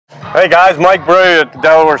Hey guys, Mike Brelia at the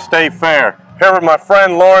Delaware State Fair. Here with my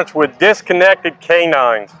friend Lawrence with Disconnected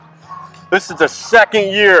K9's. This is the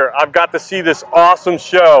second year I've got to see this awesome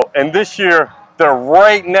show, and this year they're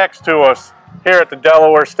right next to us here at the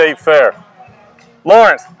Delaware State Fair.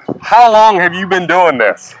 Lawrence, how long have you been doing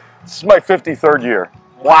this? This is my 53rd year.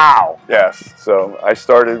 Wow. Yes, so I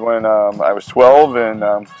started when I was 12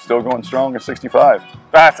 and still going strong at 65.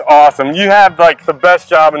 That's awesome. You have like the best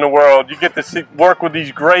job in the world. You get to work with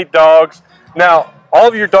these great dogs. Now, all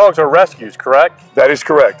of your dogs are rescues, correct? That is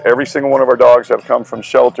correct. Every single one of our dogs have come from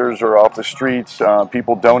shelters or off the streets.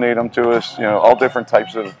 People donate them to us, you know, all different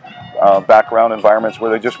types of background environments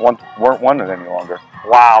where they just weren't wanted any longer.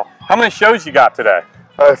 Wow. How many shows you got today?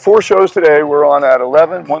 4 shows today. We're on at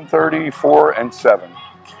 11, 1:30, 4, and 7.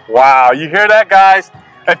 Wow, you hear that, guys?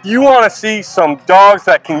 If you want to see some dogs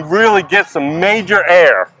that can really get some major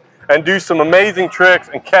air and do some amazing tricks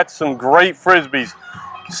and catch some great frisbees,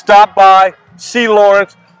 stop by, see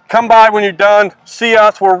Lawrence, come by when you're done, see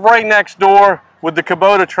us. We're right next door with the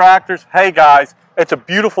Kubota tractors. Hey guys, it's a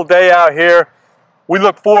beautiful day out here. We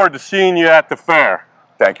look forward to seeing you at the fair.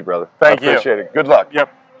 Thank you, brother. Thank you. I appreciate it. Good luck.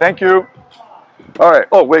 Yep. Thank you. All right.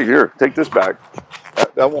 Oh, wait, here. Take this back.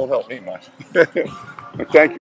 That won't help me much. Thank you.